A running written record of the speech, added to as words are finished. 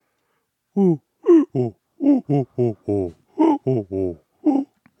Were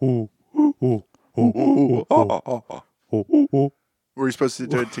we supposed to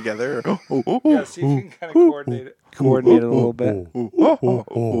do it together? Yeah, see if you can kind of coordinate it a little bit.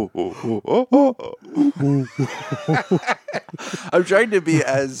 I'm trying to be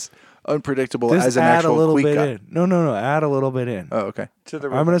as unpredictable Just as an add actual a little Queek bit guy. in. No. Add a little bit in. Oh, okay. I'm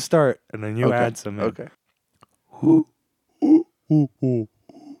going to start, and then you add some in. Okay.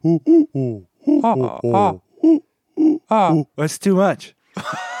 That's too much.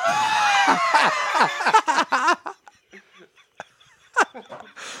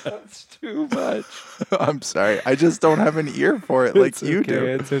 That's too much. I'm sorry. I just don't have an ear for it like you do.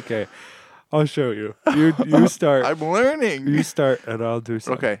 It's okay. I'll show you. You start. I'm learning. You start, and I'll do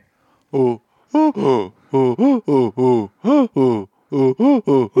something. Okay.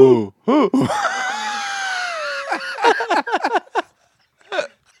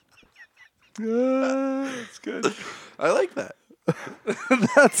 That's good. I like that.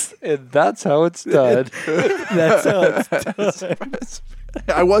 That's how it's done. That's how it's done.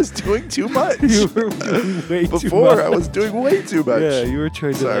 I was doing too much. You were doing way too Before, much. I was doing way too much. Yeah, you were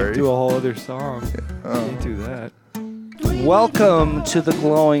trying to Sorry. do a whole other song. Can't do that. Welcome to the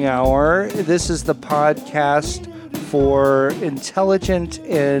Glowing Hour. This is the podcast for intelligent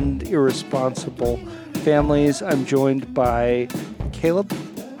and irresponsible families. I'm joined by Caleb.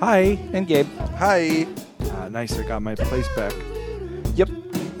 Hi. And Gabe. Hi. Nice, I got my place back. Yep.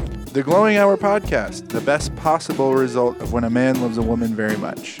 The Glowing Hour podcast, the best possible result of when a man loves a woman very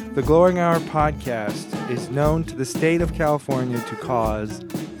much. The Glowing Hour podcast is known to the state of California to cause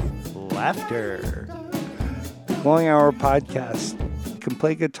laughter. The Glowing Hour podcast can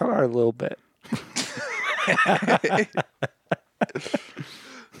play guitar a little bit.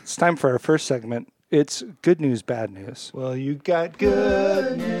 It's time for our first segment. It's good news, bad news. Well, you got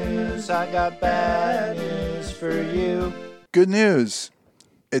good news. I got bad news for you. Good news.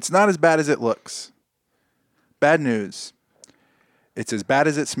 It's not as bad as it looks. Bad news. It's as bad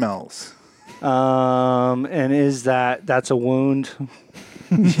as it smells. And is that's a wound?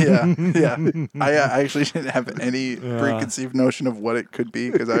 Yeah. I actually didn't have any preconceived notion of what it could be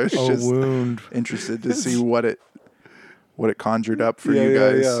because I was just wound. interested to see what it conjured up for you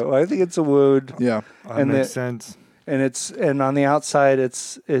guys. Yeah. Well, I think it's a wound. Yeah. That makes sense. And on the outside,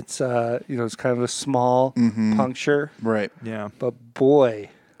 it's it's kind of a small puncture. Right. Yeah. But boy,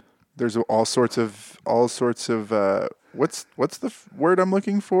 there's all sorts of what's the word I'm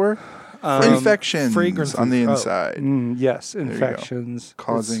looking for? Infections fragrances on the inside. Yes, infections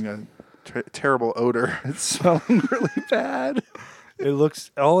causing a terrible odor. It's smelling really bad. It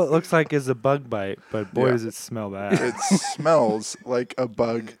looks like is a bug bite, but boy does it smell bad. It smells like a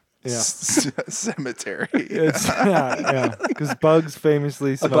bug cemetery. Because bugs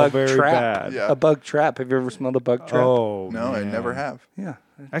famously smell very bad. Yeah. A bug trap. Have you ever smelled a bug trap? Oh, no, man. I never have. Yeah.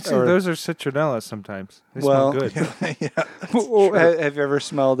 Actually, those are citronella sometimes. They smell good. Have you ever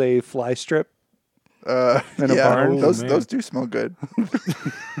smelled a fly strip? In a barn? Those do smell good.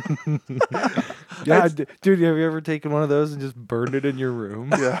 Dude, have you ever taken one of those and just burned it in your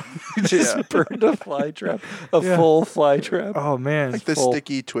room? Yeah. Just burned a fly trap, full fly trap. Oh, man. Like the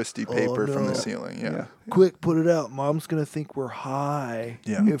sticky, twisty paper from the ceiling. Yeah. Quick, put it out. Mom's going to think we're high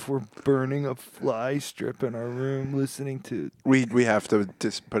if we're burning a fly strip in our room listening to... We have to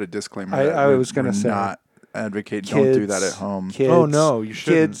put a disclaimer. I was going to say. Not advocate. Don't do that at home. Kids, oh, no, you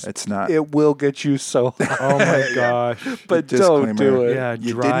shouldn't. Kids, it's not. It will get you so high. Oh, my gosh. But don't do it. Yeah,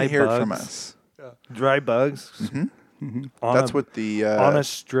 you dry didn't hear bugs. it from us. Dry bugs. That's what the... on a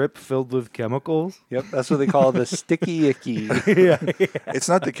strip filled with chemicals. Yep, that's what they call the sticky icky. It's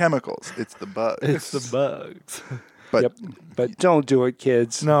not the chemicals. It's the bugs. It's the bugs. But, but don't do it,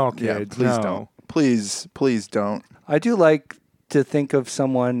 kids. No, kids. Please don't. Please don't. I do like to think of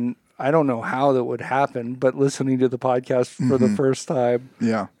someone... I don't know how that would happen, but listening to the podcast for the first time,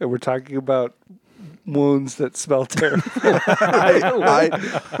 and we're talking about wounds that smell terrible.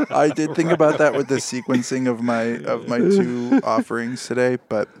 I did think about that with the sequencing of my two offerings today,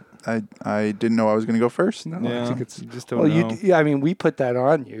 but I didn't know I was going to go first. No, I think it's you just don't know. I mean, we put that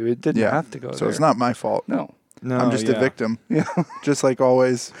on you. It didn't have to go. So it's not my fault. No, I'm just a victim. Yeah, just like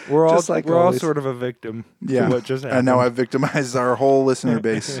always. We're all sort of a victim. Yeah, to what just happened. And now I've victimized our whole listener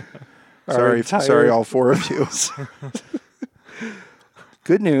base. Sorry, all four of you.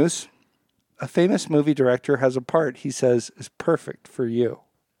 Good news. A famous movie director has a part he says is perfect for you.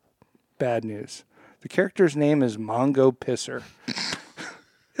 Bad news. The character's name is Mongo Pisser.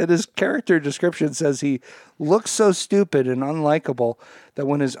 And his character description says he looks so stupid and unlikable that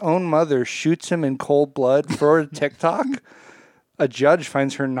when his own mother shoots him in cold blood for a TikTok, a judge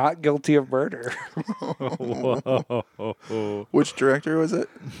finds her not guilty of murder. Whoa. Which director was it?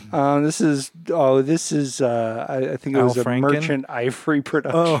 This is I think it was Al a Franken? Merchant Ivory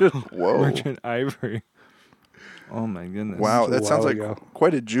production. Whoa. Merchant Ivory. Oh my goodness. Wow, This that is a sounds while like ago.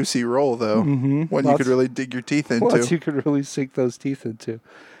 quite a juicy role, though. Mhm. One you Lots- could really dig your teeth into. Lots you could really sink those teeth into.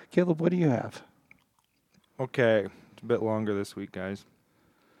 Caleb, what do you have? Okay, it's a bit longer this week, guys.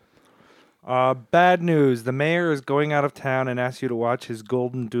 Bad news. The mayor is going out of town and asks you to watch his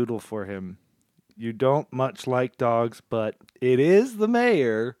golden doodle for him. You don't much like dogs, but it is the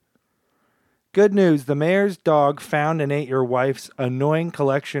mayor. Good news. The mayor's dog found and ate your wife's annoying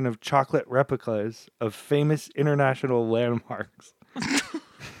collection of chocolate replicas of famous international landmarks.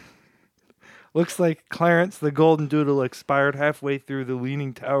 Looks like Clarence the Golden Doodle expired halfway through the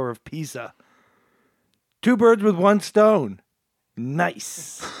Leaning Tower of Pisa. 2 birds with 1 stone.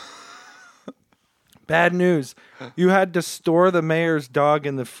 Nice. Bad news. You had to store the mayor's dog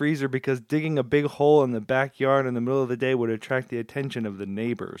in the freezer because digging a big hole in the backyard in the middle of the day would attract the attention of the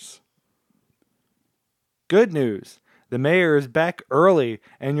neighbors. Good news. The mayor is back early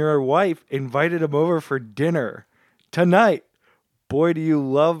and your wife invited him over for dinner. Tonight. Boy, do you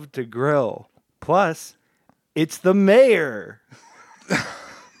love to grill. Plus, it's the mayor.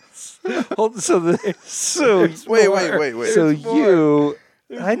 Wait. Wait. So you,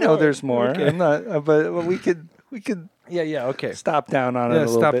 I know there's more. Okay. I'm not, but we could Yeah, okay. stop down on it a Yeah,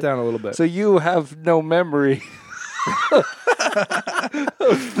 little stop bit. down a little bit. So you have no memory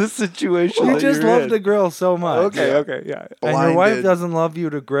of the situation. You that just you're love in. to grill so much. Okay, yeah. And your wife Blinded. doesn't love you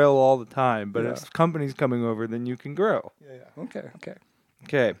to grill all the time, but Yeah. if company's coming over, then you can grill. Okay.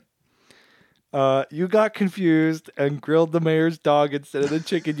 Okay. You got confused and grilled the mayor's dog instead of the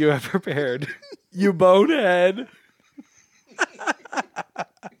chicken you had prepared. You bonehead.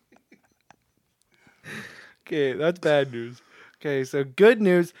 Okay, that's bad news. Okay, so good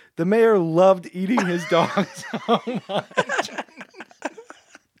news. The mayor loved eating his dog so much.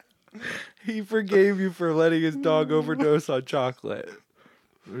 He forgave you for letting his dog overdose on chocolate.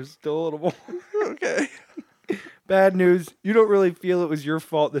 There's still a little more. Okay. Bad news. You don't really feel it was your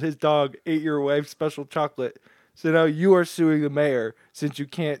fault that his dog ate your wife's special chocolate. So now you are suing the mayor since you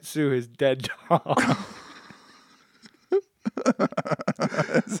can't sue his dead dog.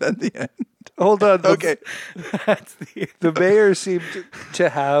 Is that the end? Hold on. Okay. That's the The mayor seemed to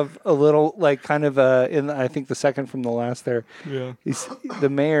have a little, like, kind of in I think the second from the last there. yeah. The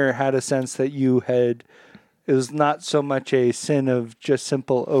mayor had a sense that you had. It was not so much a sin of just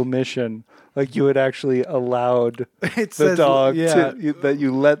simple omission, like you had actually allowed It the says, dog yeah, that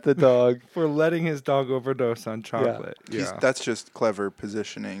you let the dog. for letting his dog overdose on chocolate. He's- That's just clever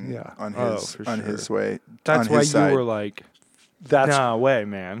positioning Yeah. on Oh, his for his sure. way. That's on why his you side. were like, That's nah, way,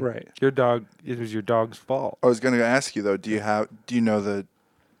 man. right. Your dog, it was your dog's fault. I was going to ask you though. Do you know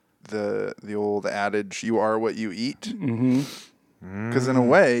the old adage, "You are what you eat"? Mm-hmm. Because in a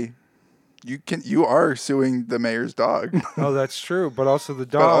way, you are suing the mayor's dog. Oh, that's true. But also the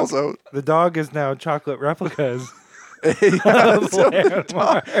But dog, also, the dog is now chocolate replicas.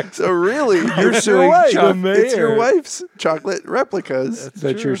 so really, You're it's suing your wife. the It's your mayor. wife's chocolate replicas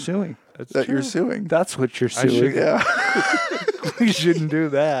That true. you're suing. That's that true. you're suing. That's what you're I suing. should- Yeah. We shouldn't do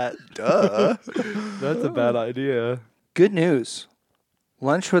that. Duh. That's a bad idea. Good news.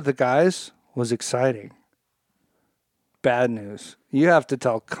 Lunch with the guys was exciting. Bad news. You have to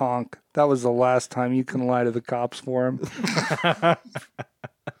tell Conk that was the last time you can lie to the cops for him.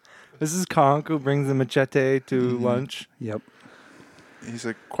 This is Conk who brings the machete to lunch. Yep. He's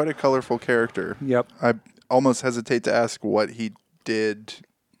quite a colorful character. Yep. I almost hesitate to ask what he did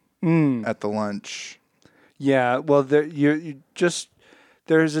at the lunch. Yeah. Well, there's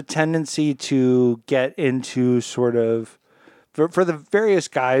a tendency to get into sort of for the various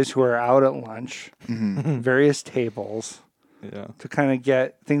guys who are out at lunch, various tables, Yeah. to kind of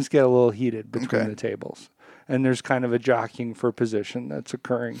get a little heated between Okay. the tables, and there's kind of a jockeying for position that's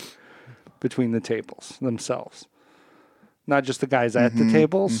occurring between the tables themselves. Not just the guys at the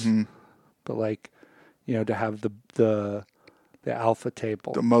tables, but to have the alpha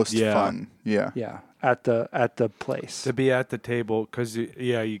table. The most Yeah. fun. Yeah. Yeah, at the place. To be at the table, because,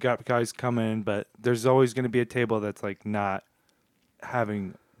 you got guys coming, but there's always going to be a table that's, not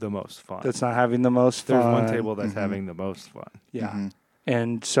having the most fun. That's not having the most fun. There's one table that's having the most fun. Yeah.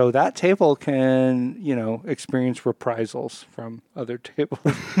 And so that table can, experience reprisals from other tables.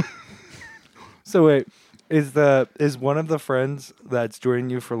 So wait, is one of the friends that's joining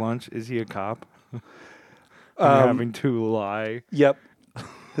you for lunch, is he a cop? And you're having to lie. Yep.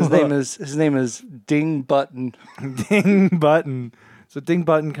 His name is Ding Button. Ding Button. So Ding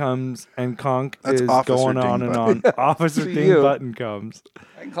Button comes and Conk That's is Officer going Ding on and Button. on. Officer For Ding you. Button comes.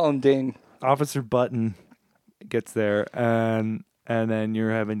 I can call him Ding. Officer Button gets there, and then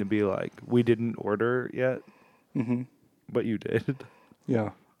you're having to be like, we didn't order yet, Mm-hmm. but you did.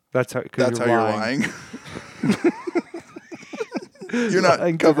 Yeah. That's how. That's how you're lying. You're Lying not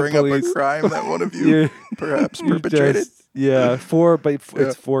to the covering up a police. crime that one of you perhaps You perpetrated. just- yeah, it's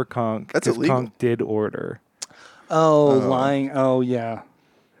for Conk. That's 'cause illegal. Conk did order. Oh, lying. Oh, yeah.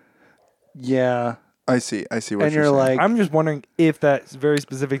 Yeah. I see what And you're you're saying. like, I'm just wondering if that very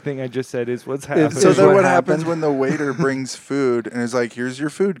specific thing I just said is what's happening. So is then what what happens happened. when the waiter brings food and is like, "Here's your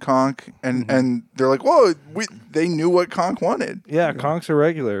food, Conk," and Mm-hmm. and they're like, "Whoa, they knew what Conk wanted." Yeah, Conk's a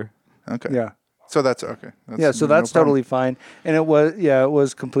regular. Okay, yeah. so that's okay. Yeah, so no that's problem. totally fine. And it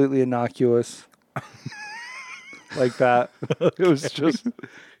was completely innocuous. Like that. It was just,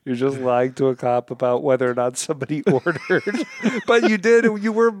 you're just lying to a cop about whether or not somebody ordered. But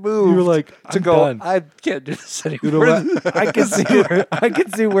you were moved You were like, to I'm go, done. I can't do this You anymore. know what? I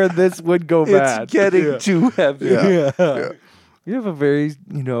can see where this would go bad. It's getting too heavy. Yeah. Yeah. You have a very,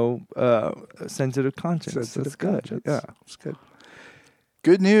 sensitive conscience. Sensitive That's good. conscience. Yeah. It's good.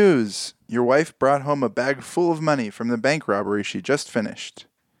 Good news. Your wife brought home a bag full of money from the bank robbery she just finished.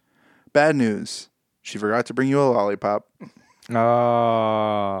 Bad news. She forgot to bring you a lollipop.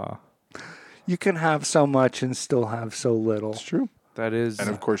 Ah, You can have so much and still have so little. It's true. that is. And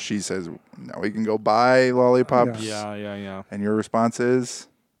of course she says, "Now we can go buy lollipops." Yeah. And your response is,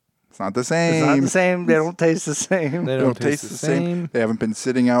 "It's not the same. It's not the same. They don't taste the same. They They don't taste the same. They haven't been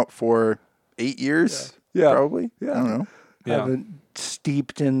sitting out for 8 years. Yeah. Probably. Yeah. I don't know. Yeah. Haven't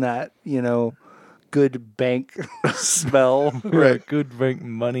steeped in that, good bank smell. Right. Good bank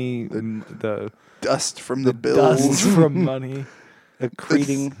money. The Dust from the bills. dust from money.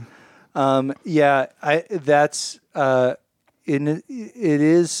 Accreting. It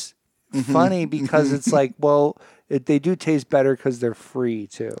is funny because it's like, well, they do taste better because they're free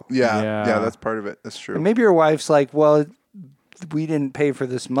too. Yeah, Yeah. yeah, that's part of it. That's true. And maybe your wife's like, well, we didn't pay for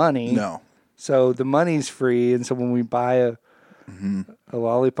this money. No. So the money's free. And so when we buy a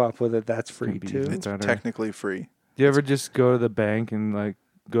lollipop with it, that's free be too. It's better. technically free. Do you ever just go to the bank and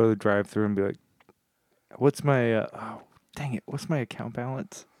go to the drive-thru and be like, "What's my dang it? What's my account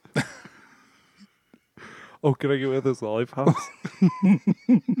balance?" Oh, can I get one of those lollipops?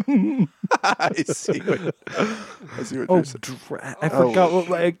 I see what Oh, you're saying. I forgot what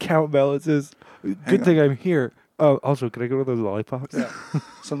my account balance is. Good thing I'm here. Also, can I go to those lollipops? Yeah.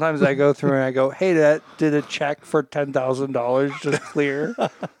 Sometimes I go through and I go, hey, that did a check for $10,000 just clear?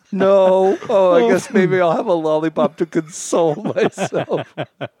 No. Oh, I guess maybe I'll have a lollipop to console myself.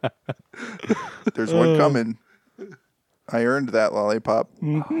 There's one coming. I earned that lollipop.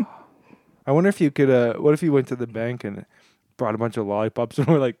 I wonder if you could. What if you went to the bank and brought a bunch of lollipops and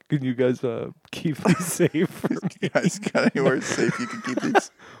were like, "Can you guys keep these safe for You me? guys got anywhere safe you can keep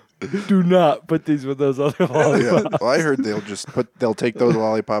these? Do not put these with those other lollipops." Yeah. Well, I heard they'll take those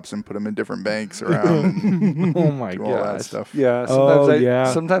lollipops and put them in different banks around and Oh my do all that gosh. stuff. Yeah.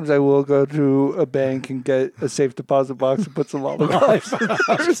 Sometimes I will go to a bank and get a safe deposit box and put some lollipops.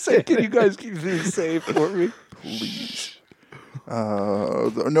 I'm saying, can you guys keep these safe for me? Please.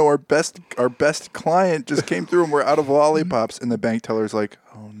 No, our best client just came through and we're out of lollipops, and the bank teller's like,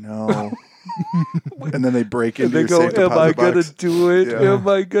 "Oh no!" And then they break And into they your go, safe deposit am I going box. to do it? Yeah. Am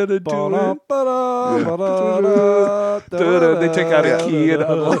I going to do it? Da-da. They take out a key and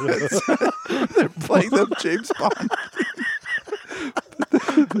unlock They're playing the James Bond.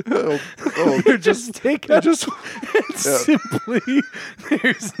 You're just taking just simply.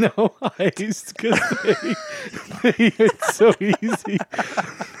 There's no heist because it's so easy.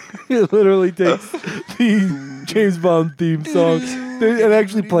 It literally takes the James Bond theme song. It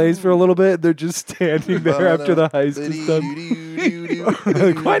actually plays for a little bit. They're just standing there after the heist is done.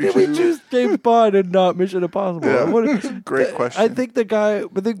 Like, why did we choose James Bond and not Mission Impossible? Yeah. What- Great question. I think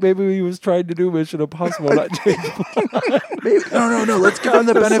maybe he was trying to do Mission Impossible, not James Bond. No. Let's give him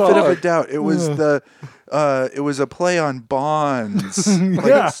the benefit of song. a doubt. It was it was a play on bonds,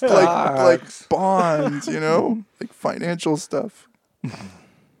 Yeah. like bonds, like financial stuff.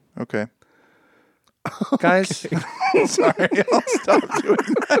 Okay, Guys, sorry, I'll stop doing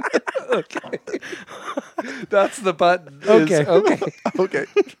that. okay. That's the button. Okay. Okay,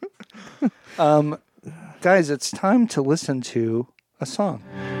 Guys, it's time to listen to a song.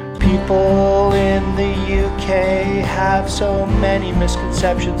 People in the UK have so many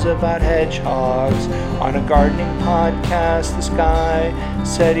misconceptions about hedgehogs. On a gardening podcast, this guy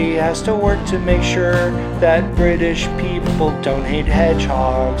said he has to work to make sure that British people don't hate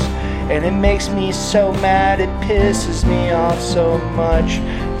hedgehogs. And it makes me so mad, it pisses me off so much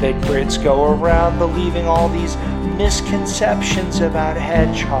that Brits go around believing all these misconceptions about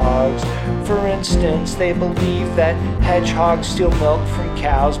hedgehogs. For instance, they believe that hedgehogs steal milk from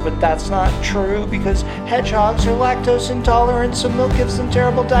cows, but that's not true because hedgehogs are lactose intolerant, so milk gives them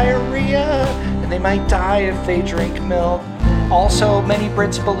terrible diarrhea, and they might die if they drink milk. Also, many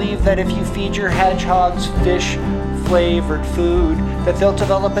Brits believe that if you feed your hedgehogs fish-flavored food, that they'll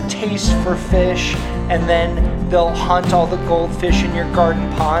develop a taste for fish, and then they'll hunt all the goldfish in your garden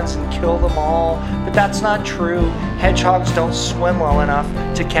ponds and kill them all. But that's not true. Hedgehogs don't swim well enough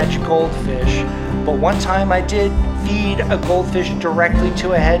to catch goldfish. But one time I did feed a goldfish directly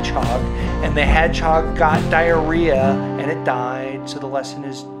to a hedgehog, and the hedgehog got diarrhea and it died. So the lesson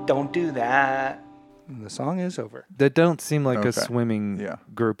is, don't do that. And the song is over. That don't seem like a Okay. swimming Yeah.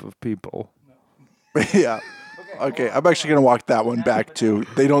 group of people. Yeah. Okay, I'm actually going to walk that one back to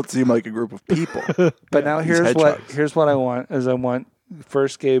they don't seem like a group of people. But now These hedgehogs. here's what I want is I want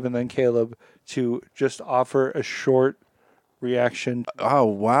first Gabe and then Caleb to just offer a short reaction. Oh,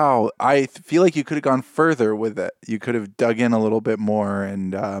 wow. I feel like you could have gone further with it. You could have dug in a little bit more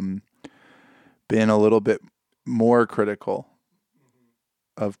and been a little bit more critical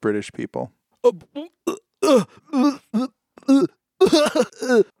of British people.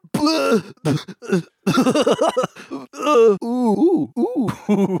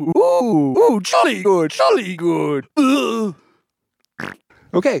 Jolly good.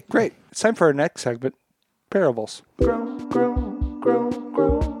 Okay, great. It's time for our next segment, parables. Grow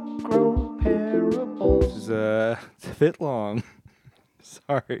parables. It's a bit long.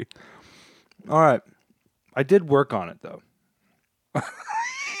 Sorry. All right. I did work on it, though.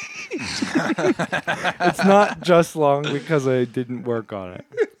 It's not just long because I didn't work on it.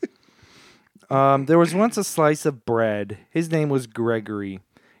 There was once a slice of bread. His name was Gregory.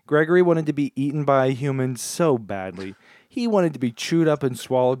 Gregory wanted to be eaten by a human so badly. He wanted to be chewed up and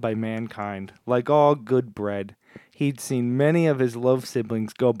swallowed by mankind. Like all good bread, he'd seen many of his loaf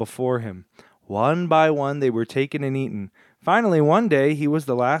siblings go before him. One by one, they were taken and eaten. Finally, one day, he was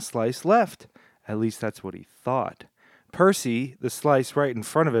the last slice left. At least that's what he thought. Percy, the slice right in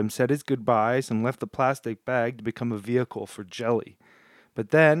front of him, said his goodbyes and left the plastic bag to become a vehicle for jelly.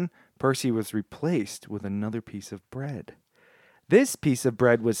 But then, Percy was replaced with another piece of bread. This piece of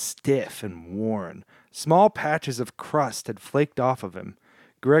bread was stiff and worn. Small patches of crust had flaked off of him.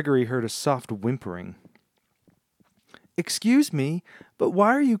 Gregory heard a soft whimpering. "Excuse me, but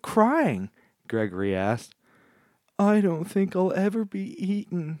why are you crying?" Gregory asked. "I don't think I'll ever be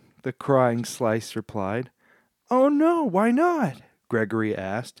eaten," the crying slice replied. "Oh no, why not?" Gregory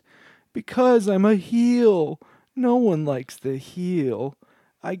asked. "Because I'm a heel. No one likes the heel.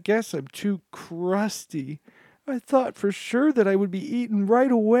 I guess I'm too crusty. I thought for sure that I would be eaten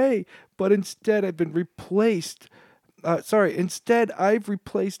right away, but instead I've been replaced. Instead I've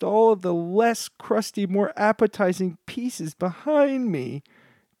replaced all of the less crusty, more appetizing pieces behind me."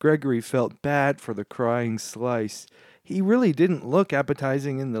 Gregory felt bad for the crying slice. He really didn't look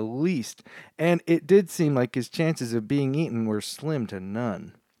appetizing in the least, and it did seem like his chances of being eaten were slim to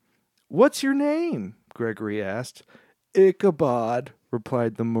none. "What's your name?" Gregory asked. "Ichabod,"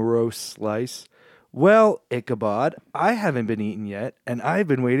 replied the morose slice. "Well, Ichabod, I haven't been eaten yet, and I've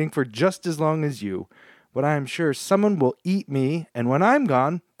been waiting for just as long as you. But I'm sure someone will eat me, and when I'm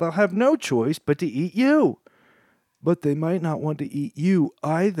gone, they'll have no choice but to eat you." "But they might not want to eat you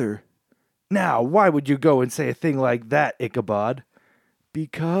either." "Now, why would you go and say a thing like that, Ichabod?"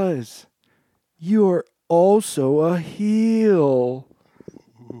 "Because you're also a heel."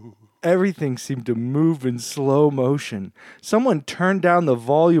 Everything seemed to move in slow motion. Someone turned down the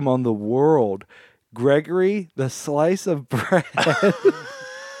volume on the world. Gregory, the slice of bread,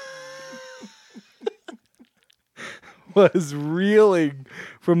 was reeling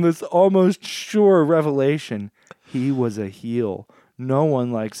from this almost sure revelation. He was a heel. No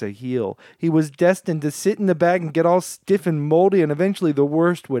one likes a heel. He was destined to sit in the bag and get all stiff and moldy, and eventually the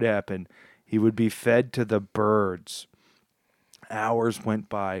worst would happen. He would be fed to the birds. Hours went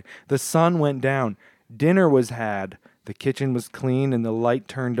by. The sun went down. Dinner was had. The kitchen was clean and the light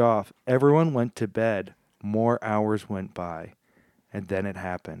turned off. Everyone went to bed. More hours went by. And then it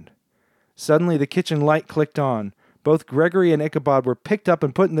happened. Suddenly the kitchen light clicked on. Both Gregory and Ichabod were picked up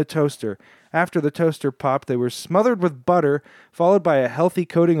and put in the toaster. After the toaster popped, they were smothered with butter, followed by a healthy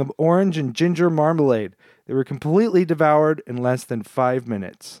coating of orange and ginger marmalade. They were completely devoured in less than 5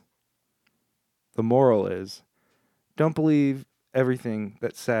 minutes. The moral is, don't believe everything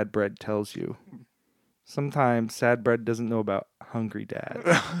that sad bread tells you. Sometimes sad bread doesn't know about hungry dad.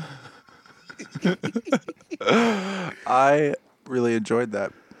 I really enjoyed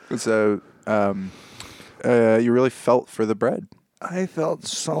that. So, you really felt for the bread. I felt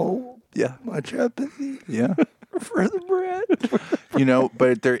so Yeah. much empathy Yeah. for the bread.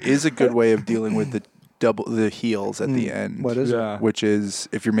 But there is a good way of dealing with the heels at the end. What is Yeah. Which is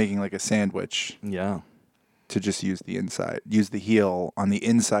if you're making like a sandwich, Yeah. to just use the heel on the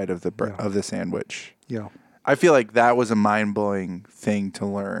inside of the Yeah. of the sandwich. it? Yeah. I feel like that was a mind-blowing thing to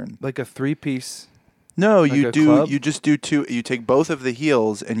learn. Like a 3-piece. No, Like you a do. club? You just do two. You take both of the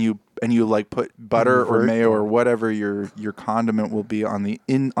heels and you like put butter or Invert mayo or them. whatever your condiment will be on the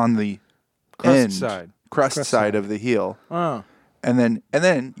Crust end, side. crust Crust side side. of the heel, Oh. and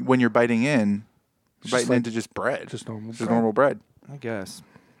then when you're biting in, Just biting like- into just bread, Just normal. just normal bread. I guess.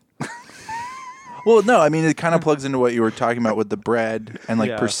 Well, no, I mean it kind of plugs into what you were talking about with the bread and like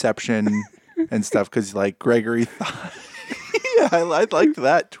Yeah. perception and stuff. Because like Gregory thought, yeah, I liked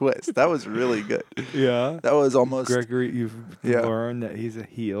that twist. That was really good. Yeah. That was almost Gregory, you've Yeah. learned that he's a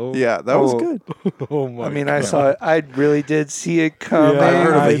heel. yeah. That was Oh. good. Oh my I mean, God. I saw it. I really did see it coming. I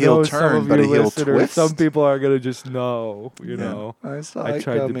heard of a I heel know turn, some of but you a heel listeners, twist. Some people are gonna just know, you Yeah. know. I saw I it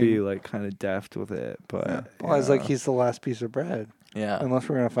tried to coming. be like kind of deft with it, but Yeah. Well, I was like, he's the last piece of bread. yeah. Unless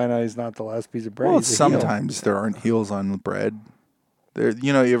we're gonna find out he's not the last piece of bread. Well, he's a heel. sometimes there aren't heels on the bread. There,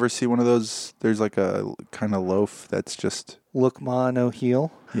 you ever see one of those? There's like a kind of loaf that's just Look, ma, no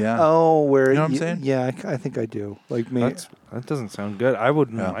heel. yeah. Oh, where You know what I'm saying? Yeah, I think I do. Like me. That doesn't sound good. I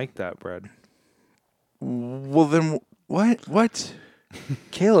wouldn't Yeah. like that bread. Well, then what? What?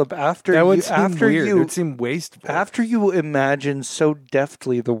 Caleb, after That would you, seem after weird. It you, would seem wasteful. after you imagine so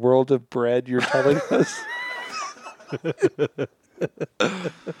deftly the world of bread, you're telling us.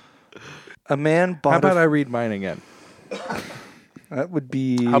 A man How bought about I read mine again? that would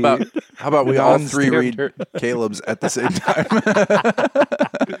be How about we all three read Non-standard. Caleb's at the same time?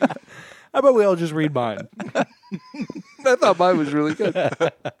 How about we all just read mine? I thought mine was really good.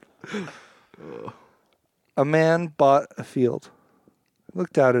 A man bought a field,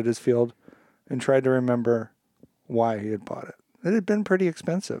 looked out at his field, and tried to remember why he had bought it. It had been pretty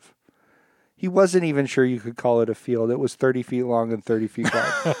expensive. He wasn't even sure you could call it a field. It was 30 feet long and 30 feet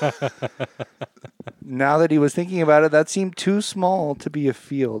wide. Now that he was thinking about it, that seemed too small to be a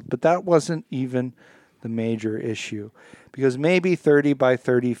field. But that wasn't even the major issue. Because maybe 30 by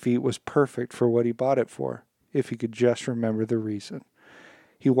 30 feet was perfect for what he bought it for, if he could just remember the reason.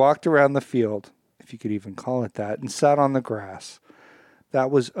 He walked around the field, if you could even call it that, and sat on the grass. That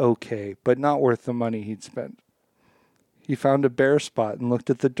was okay, but not worth the money he'd spent. He found a bare spot and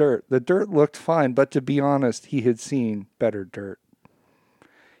looked at the dirt. The dirt looked fine, but to be honest, he had seen better dirt.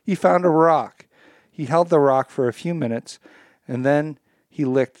 He found a rock. He held the rock for a few minutes, and then he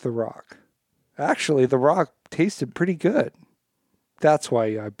licked the rock. Actually, the rock tasted pretty good. That's why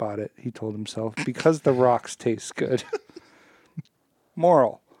I bought it, he told himself, because the rocks taste good.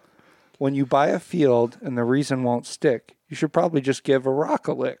 Moral: when you buy a field and the reason won't stick, you should probably just give a rock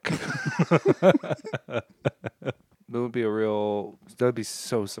a lick. That would be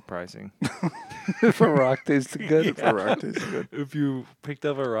so surprising. If a rock tasted good. If a rock tastes good. If you picked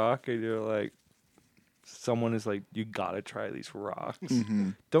up a rock and you're like, someone is like, you gotta try these rocks.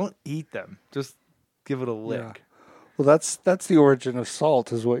 Mm-hmm. Don't eat them. Just give it a lick. Yeah. Well, that's the origin of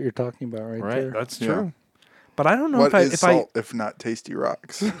salt, is what you're talking about right there. That's Yeah. true. But I don't know What is if salt if not tasty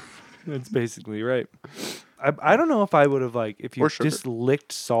rocks? That's basically right. I don't know if I would have if you Or sugar. just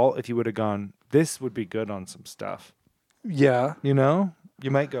licked salt, if you would have gone, this would be good on some stuff. Yeah. You know?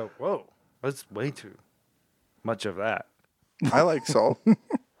 You might go, whoa, that's way too much of that. I like salt.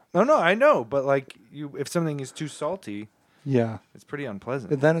 No, I know, but if something is too salty, Yeah. it's pretty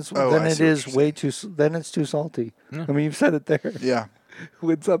unpleasant. And then it's Oh, then I it see what is you're way too. Then it's too salty. Yeah. I mean, you've said it there. Yeah.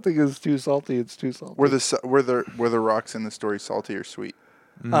 When something is too salty, it's too salty. Were the rocks in the story salty or sweet?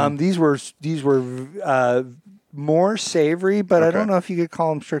 These were more savory, but I Okay. don't know if you could call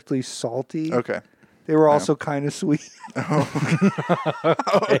them strictly salty. Okay. They were also kind of sweet.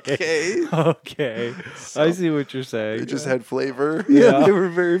 Okay. Okay. I see what you're saying. It just had flavor. Yeah, they were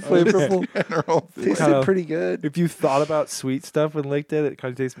very flavorful. General Tasted Kinda- pretty good. If you thought about sweet stuff and licked it, it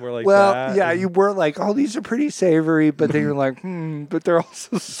kind of tastes more like Well, that. yeah, and- you were like, oh, these are pretty savory, but then you're like, but they're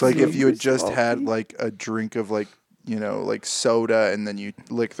also It's like if you had just salty. had like a drink of like soda and then you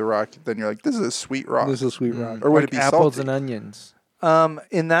lick the rock, then you're like, this is a sweet rock. This is a sweet rock. Or would like it be apples salty? and onions.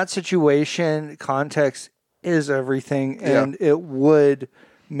 In that situation, context is everything, Yeah. and it would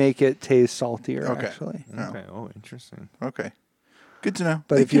make it taste saltier. Okay. Actually, No. Okay. Oh, interesting. Okay. Good to know.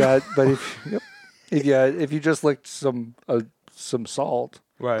 but Thank if you had, if you just licked some salt,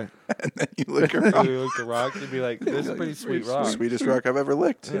 Right. and then you lick a If rock. you licked a rock, you'd be like, this is a pretty sweet rock. Sweetest rock I've ever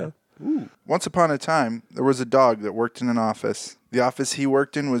licked. Yeah. Ooh. Once upon a time, there was a dog that worked in an office. The office he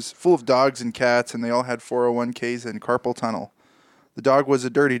worked in was full of dogs and cats, and they all had 401ks and carpal tunnel. The dog was a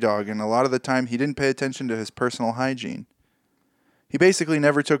dirty dog, and a lot of the time he didn't pay attention to his personal hygiene. He basically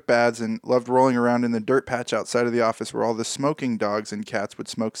never took baths and loved rolling around in the dirt patch outside of the office where all the smoking dogs and cats would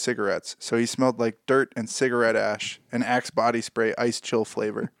smoke cigarettes, so he smelled like dirt and cigarette ash and Axe body spray ice chill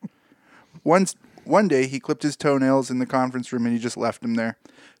flavor. One day, he clipped his toenails in the conference room and he just left them there.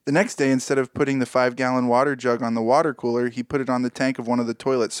 The next day, instead of putting the 5-gallon water jug on the water cooler, he put it on the tank of one of the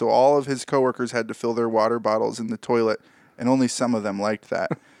toilets, so all of his coworkers had to fill their water bottles in the toilet, and only some of them liked that.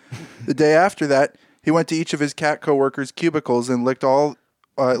 The day after that, he went to each of his cat coworkers' cubicles and licked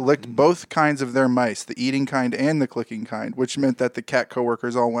both kinds of their mice, the eating kind and the clicking kind, which meant that the cat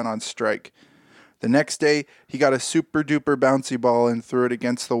coworkers all went on strike. The next day, he got a super-duper bouncy ball and threw it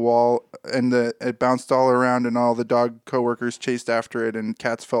against the wall, and it bounced all around, and all the dog coworkers chased after it, and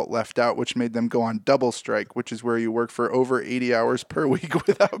cats felt left out, which made them go on double strike, which is where you work for over 80 hours per week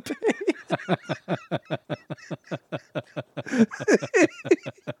without pay.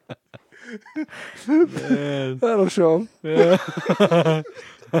 Man. That'll show him. Yeah.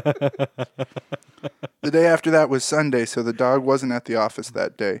 The day after that was Sunday, so the dog wasn't at the office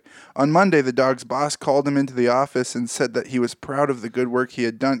that day. On Monday, the dog's boss called him into the office and said that he was proud of the good work he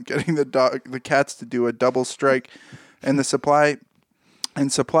had done getting the cats to do a double strike and supply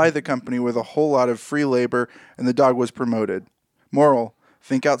the company with a whole lot of free labor, and the dog was promoted. Moral: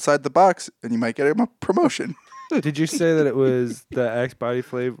 think outside the box and you might get a promotion. Did you say that it was the Axe body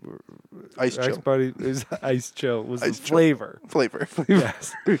flavor? Ice chill. Axe body is ice chill. Was Ice the chill. flavor?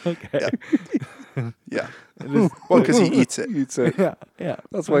 Yes. Okay. Yeah. Well, because he eats it. Yeah.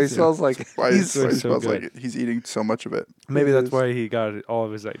 That's why he smells like Why it so smells good. like he's eating so much of it. Maybe that's why he got all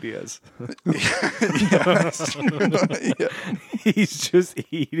of his ideas. Yeah. He's just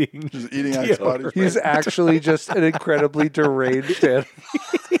eating. Just eating Axe body spray. He's actually just an incredibly deranged man.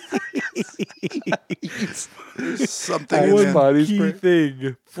 There's something Axe in there. body Key spray.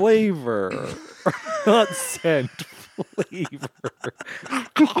 thing: flavor, not scent. Flavor.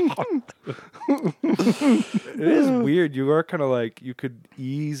 It is weird. You are kind of like you could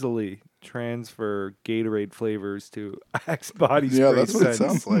easily transfer Gatorade flavors to Axe body spray. Yeah, that's what it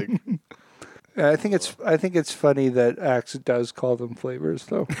scents. sounds like. Yeah, I think it's funny that Axe does call them flavors,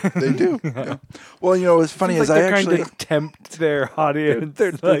 though. They do. Yeah. Well, you know, what's funny Seems is like I they're actually kind of tempt their audience.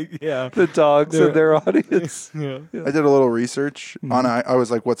 They're like, yeah. The dogs in their audience. Yeah. I did a little research on. I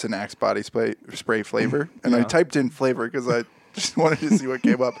was like, "What's an Axe body spray flavor?" And I typed in flavor because I just wanted to see what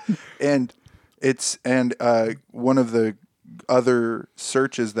came up. And one of the other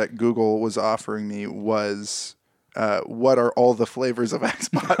searches that Google was offering me was, what are all the flavors of Axe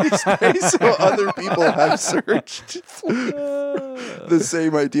body spray? So other people have searched the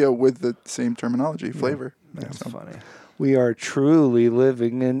same idea with the same terminology, flavor. That's funny. We are truly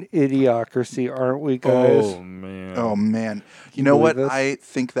living in idiocracy, aren't we, guys? Oh man. Oh man! You know what believe this? I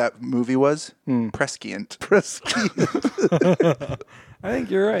think that movie was? Prescient. I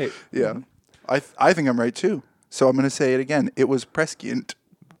think you're right. Yeah, I think I'm right too. So I'm going to say it again. It was prescient.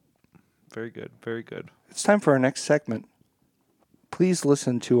 Very good. Very good. It's time for our next segment. Please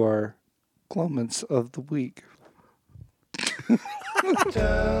listen to our Glowments of the Week.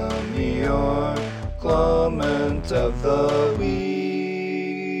 Tell me your Glowment of the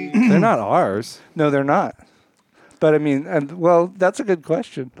Week. They're not ours. No, they're not. But I mean, well, that's a good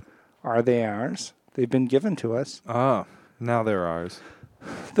question. Are they ours? They've been given to us. Oh, now they're ours.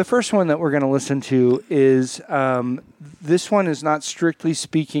 The first one that we're going to listen to is, this one is not strictly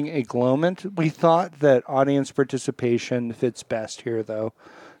speaking a glowment. We thought that audience participation fits best here, though.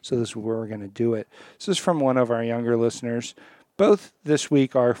 So this is where we're going to do it. This is from one of our younger listeners. Both this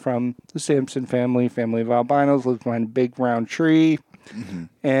week are from the Sampson family of albinos, lives behind a big round tree. Mm-hmm.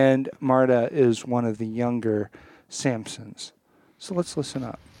 And Marta is one of the younger Sampsons. So let's listen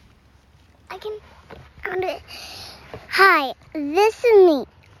up. Hi, this is me.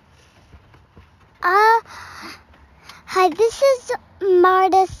 Hi, this is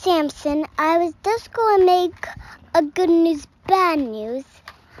Marta Sampson. I was just going to make a good news, bad news,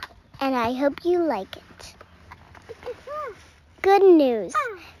 and I hope you like it. Good news.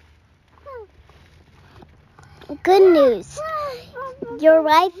 Good news. Your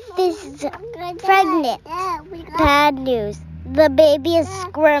wife is pregnant. Bad news. The baby is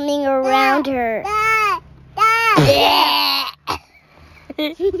squirming around her.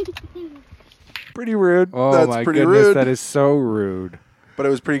 Pretty rude. Oh That's my pretty goodness, rude. that is so rude. But it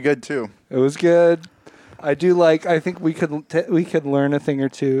was pretty good too. It was good. I think we could learn a thing or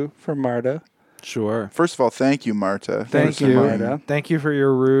two from Marta. Sure. First of all, thank you, Marta. Thank for you. sending- Marta. Thank you for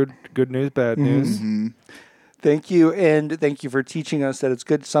your rude good news, bad news. Mhm. Thank you, and thank you for teaching us that it's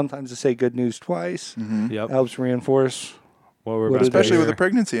good sometimes to say good news twice. Yep. Helps reinforce. What we're What about is to Especially with hear. a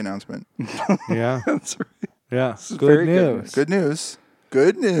pregnancy announcement. Yeah. That's right. Yeah. is Good very good news. Good news.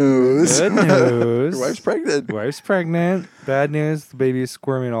 Good news. Good news. Your wife's pregnant. Wife's pregnant. Bad news. The baby is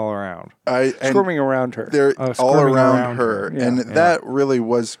squirming all around. And Squirming around her. they're Oh, all squirming around around her. her. Yeah. And Yeah. that really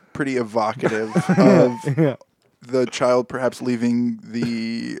was pretty evocative of Yeah. the child perhaps leaving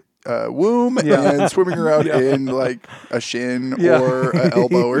the womb Yeah. and swimming around in like a shin Yeah. or an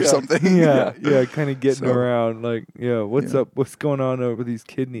elbow or something. Yeah. Yeah. Kind of getting So- around. Like, yeah. What's Yeah. up? What's going on over these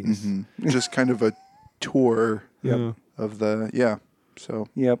kidneys? Mhm. Just kind of a tour Yeah. of the, yeah. So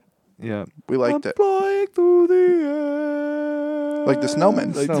Yep. Yeah. we liked it. Flying through the air. Like the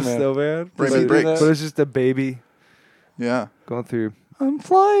snowman. Like the Snowman. snowman. Rainy Does it do Breaks. that? But it's just a baby Yeah. going through. I'm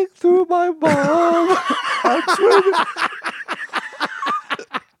flying through my ball. I'm swimming.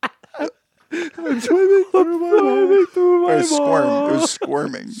 I'm swimming through my through Or squirm. It was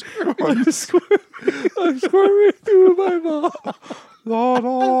squirming. I'm squirming through my ball. But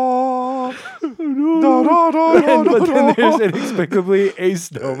then there's inexplicably a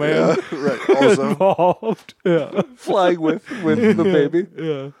snowman Yeah, right. Also, involved. Yeah. Flying with the baby.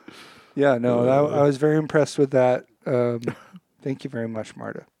 Yeah. Yeah, no, I was very impressed with that. Thank you very much,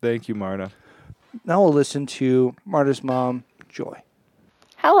 Marta. Thank you, Marta. Now we'll listen to Marta's mom, Joy.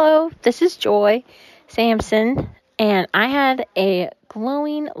 Hello, this is Joy Sampson, and I had a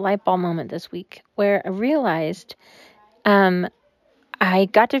glowing light bulb moment this week where I realized I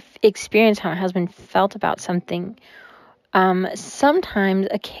got to experience how my husband felt about something. Sometimes,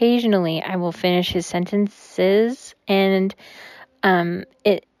 occasionally, I will finish his sentences, and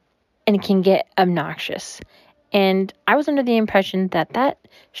it can get obnoxious. And I was under the impression that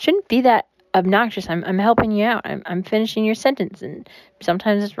shouldn't be that obnoxious. I'm helping you out. I'm finishing your sentence, and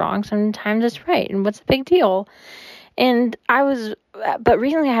sometimes it's wrong, sometimes it's right. And what's the big deal? And but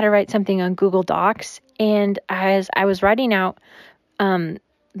recently I had to write something on Google Docs, and as I was writing out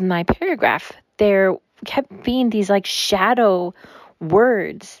my paragraph, there kept being these like shadow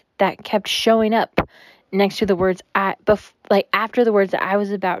words that kept showing up next to the words after the words that I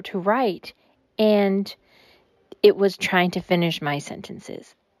was about to write, and it was trying to finish my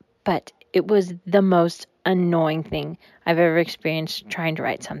sentences. But it was the most annoying thing I've ever experienced trying to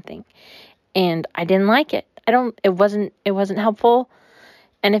write something. And I didn't like it. It wasn't helpful.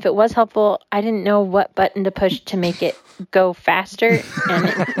 And if it was helpful, I didn't know what button to push to make it go faster. And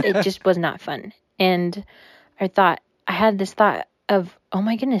it just was not fun. And I had this thought of, oh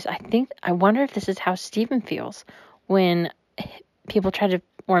my goodness, I wonder if this is how Stephen feels when people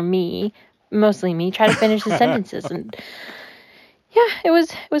mostly me, try to finish the sentences. And yeah, it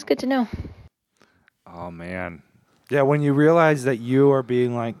was good to know. Oh, man. Yeah, when you realize that you are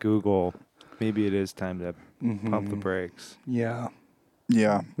being like Google, maybe it is time to pump the brakes. Yeah.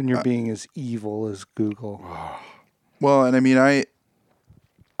 yeah. When you're being as evil as Google. Well, and I mean, I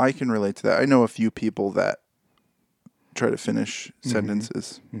can relate to that. I know a few people that try to finish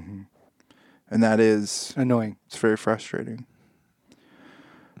sentences, and that is Annoying. it's very frustrating.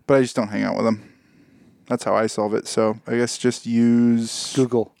 But I just don't hang out with them. That's how I solve it. So I guess just use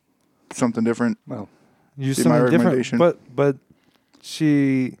Google. something different. Well, Use Be my something different. recommendation. But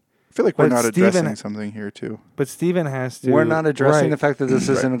I feel like we're But not Stephen- addressing something here too. Stephen has to. we're not addressing right. the fact that this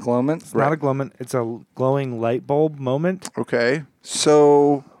isn't a glowment. It's not a glowment. It's a glowing light bulb moment. Okay.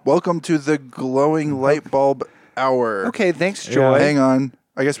 So welcome to the glowing light bulb hour. Okay, thanks, Yeah. Joy. Hang on.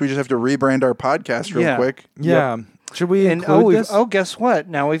 I guess we just have to rebrand our podcast real Yeah. quick. Yeah. Should we And include this? guess what?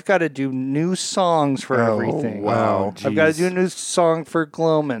 Now we've got to do new songs for Oh, everything. wow. I've got to jeez. do a new song for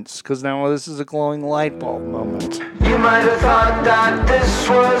glowments because now this is a glowing light bulb moment. You might have thought that this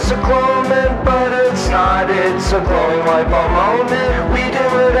was a glowment, but it's not. It's a glowing light bulb moment. We do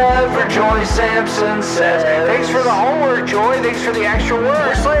whatever Joy Sampson says. Thanks for the homework, Joy. Thanks for the extra work.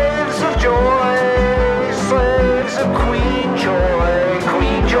 We're slaves of joy, slaves of Queen Joy,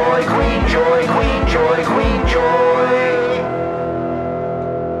 Queen Joy, Queen Joy, Queen Joy, Queen Joy.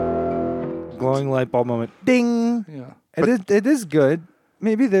 Glowing light bulb moment. Ding. Yeah. It is good.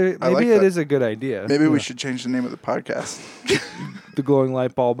 Maybe I like it that. is a good idea. Maybe we should change the name of the podcast. The glowing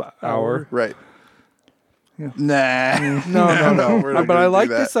light bulb hour. Right. Yeah. Nah. No. We're not But I gonna do like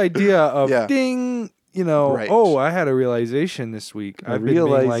that. this idea of Yeah. ding. You know, Right. oh, I had a realization this week. A I've been being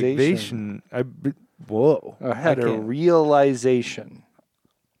like realization. whoa. I had a can't- realization.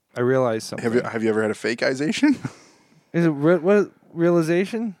 I realized something. Have you ever had a fakeization? Is it what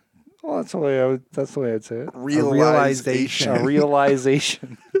realization? Well, that's the way I'd say it. realization. A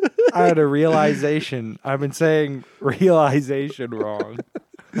realization. I had a realization. I've been saying realization wrong.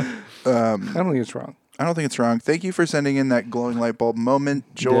 I don't think it's wrong. I don't think it's wrong. Thank you for sending in that glowing light bulb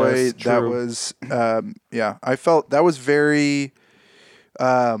moment, Joy. Yes, that true. was, I felt that was very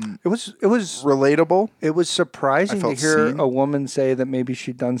It was relatable. It was surprising I to felt hear seen. a woman say that maybe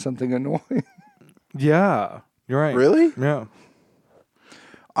she'd done something annoying. Yeah, you're right. Really? Yeah.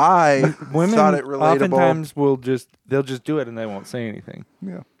 I Women thought it relatable. oftentimes they'll just do it and they won't say anything.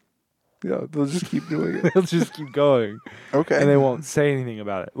 Yeah, they'll just keep doing it. They'll just keep going Okay. and they won't say anything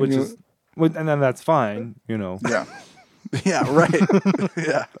about it, which You- is, and then that's fine, you know. Yeah. Yeah, right.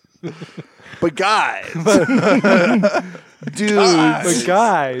 Yeah. But guys, Dude, But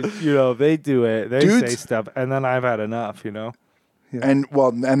guys, you know, they do it. They Dudes- say stuff, and then I've had enough, you know. and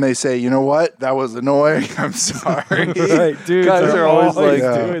they say, you know what? That was annoying. I'm sorry. Right, dudes Guys are are always always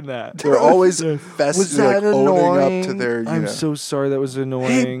like- doing that. They're always Was festive, that like, owning up annoying? to their, I'm so sorry that was annoying.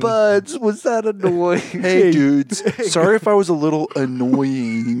 hey buds, was that annoying? hey dudes, sorry if I was a little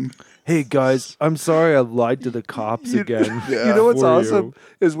annoying. Hey guys, I'm sorry I lied to the cops again. Yeah. You know what's for awesome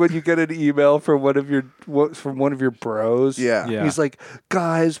you. is when you get an email from one of your bros. Yeah. Yeah. He's like,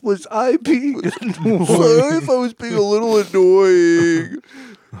 guys, was I being annoying? Sorry if I was being a little annoying.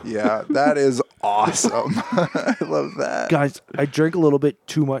 Yeah, that is awesome. I love that. Guys, I drank a little bit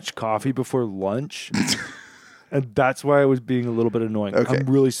too much coffee before lunch. And that's why I was being a little bit annoying. Okay. I'm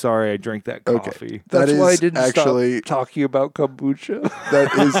really sorry I drank that Okay. coffee. That That's why I is didn't actually stop talking about kombucha.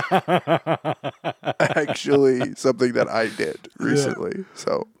 that is actually something that I did recently.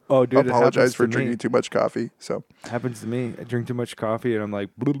 So Oh, dude, it apologize happens for to drinking me. too much coffee. So Happens to me. I drink too much coffee and I'm like,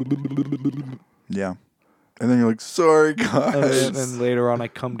 yeah. And then you're like, sorry and guys. then later on I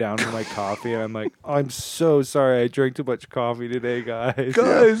come down from my coffee and I'm like, I'm so sorry I drank too much coffee today, guys.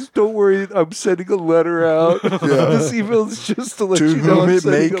 Guys, don't worry. I'm sending a letter out. This email is just to let To you know whom I'm it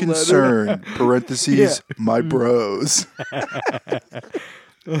may sending a letter. concern, parentheses, my bros.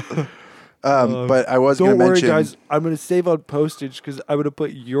 But I was going Don't to worry, mention, guys. I'm going to save on postage because I'm going to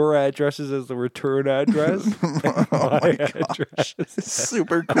put your addresses as the return address. And my address.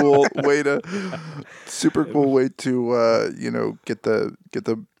 super cool way to get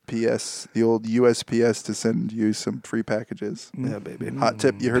the PS, the old USPS to send you some free packages. Yeah, baby. Hot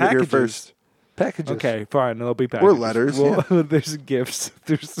tip, you heard it here Packages. first. Packages. Okay, fine. There'll be packages. letters, There's gifts.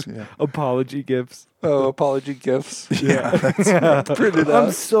 There's Yeah. apology gifts. Oh, apology gifts. Yeah, Printed I'm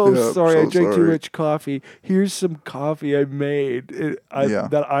out. so Yeah, I'm sorry I so drank too sorry. much coffee. Here's some coffee I made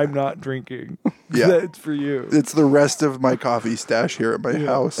that I'm not drinking. Yeah. That's for you. it's the rest of my coffee stash here at my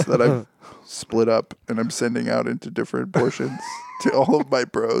house that I've split up and I'm sending out into different portions to all of my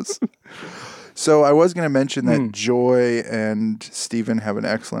bros. So I was going to mention that Joy and Steven have an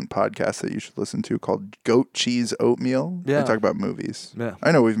excellent podcast that you should listen to called Goat Cheese Oatmeal. Yeah. They talk about movies. Yeah.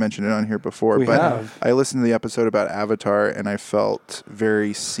 I know we've mentioned it on here before, We but have. I listened to the episode about Avatar and I felt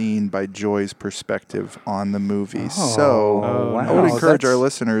very seen by Joy's perspective on the movie. So Oh, I would wow. encourage our That's-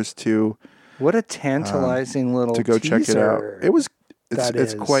 listeners to What a tantalizing little go check it out. teaser. It was That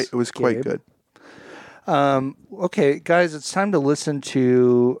it's is, quite Gabe. good. Okay, guys, it's time to listen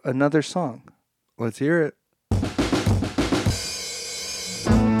to another song. Let's hear it.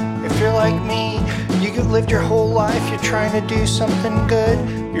 If you're like me, you've lived your whole life, you're trying to do something good.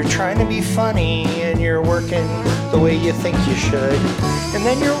 You're trying to be funny and you're working the way you think you should. And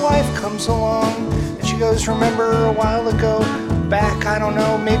then your wife comes along and she goes, remember a while ago, back, I don't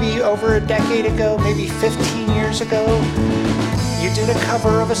know, maybe over a decade ago, maybe 15 years ago, you did a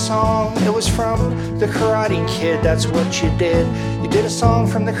cover of a song. It was from The Karate Kid, that's what you did. You did a song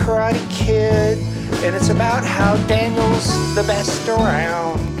from The Karate Kid, and it's about how Daniel's the best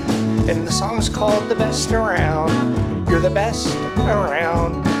around. And the song's called The Best Around. You're the best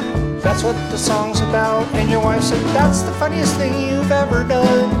around. That's what the song's about. And your wife said, that's the funniest thing you've ever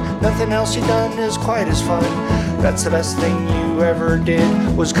done. Nothing else you've done is quite as fun. That's the best thing you ever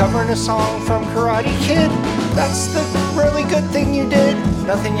did, was covering a song from Karate Kid. That's the really good thing you did.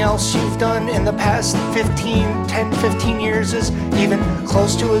 Nothing else you've done in the past 10, 15 years is even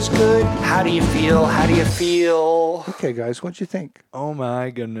close to as good. How do you feel? How do you feel? Okay, guys, what'd you think? Oh my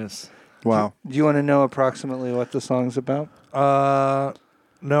goodness. Wow. Do you want to know approximately what the song's about?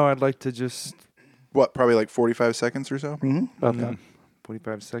 No, I'd like to just What, probably like 45 seconds or so? About that.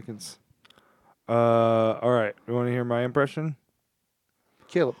 45 seconds. All right. You want to hear my impression?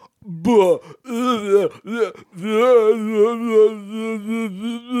 Caleb.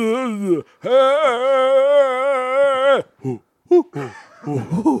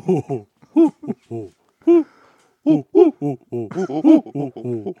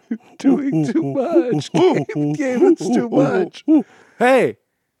 Doing too much. Gabe, it's too much. Hey,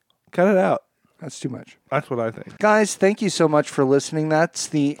 Cut it out. That's too much. That's what I think. Guys, thank you so much for listening. That's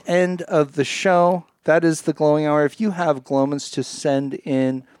the end of the show. That is the Glowing Hour. If you have glowments to send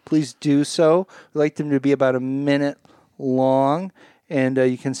in, please do so. We'd like them to be about a minute long, and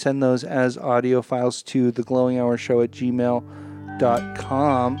you can send those as audio files to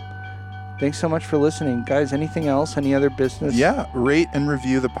theglowinghourshow@gmail.com. Thanks so much for listening. Guys, anything else? Any other business? Yeah, rate and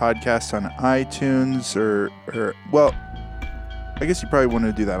review the podcast on iTunes or well, I guess you probably want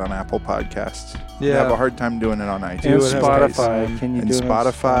to do that on Apple Podcasts. You Yeah. have a hard time doing it on iTunes. And Do it as Spotify. case. Can you And do it on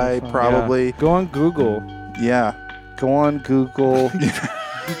Spotify, probably. Yeah. Go on Google. Yeah. Go on Google.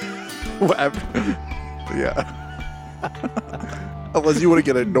 Whatever. Yeah. Unless you want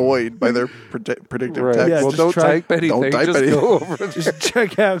to get annoyed by their predictive Right. text. Yeah, well, just don't try- type anything. don't type just anything. go over there. Just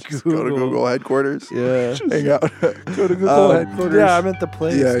check out Google. Go to Google headquarters. Yeah. Hang out. Go to Google headquarters. Yeah, I meant the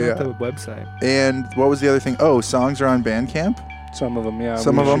place, Yeah, not yeah. the website. And what was the other thing? Oh, songs are on Bandcamp. Some of them, yeah.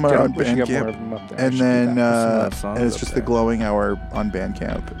 Some We of them should are get- on we should get more Bandcamp. of them up there. And I should do then that. songs and it's up just there. the Glowing Hour on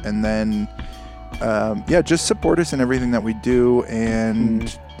Bandcamp. And then yeah, just support us in everything that we do.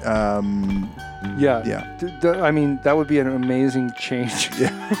 And Yeah. yeah. I mean, that would be an amazing change.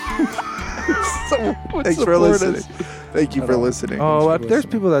 Someone would Thanks for support us. listening. Thank you for listening. Oh, for there's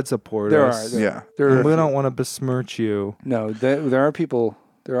listening. people that support There us. are. Yeah. There are We don't want to besmirch you. No, there are people.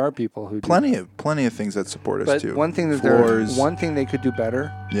 There are people who do Plenty that. of things that support us But too. one thing that Floors. one thing they could do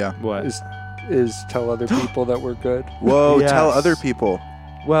better Yeah. What? is tell other people that we're good. Whoa, Yes. tell other people.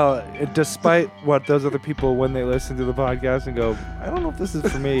 Well, despite what those other people, when they listen to the podcast and go, I don't know if this is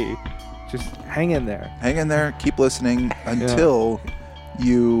for me, just hang in there. Hang in there, keep listening until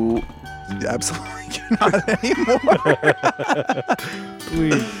you absolutely cannot anymore.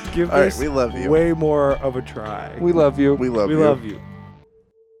 Please give All right, this we love you. way more of a try. We love you. We love We you. love you.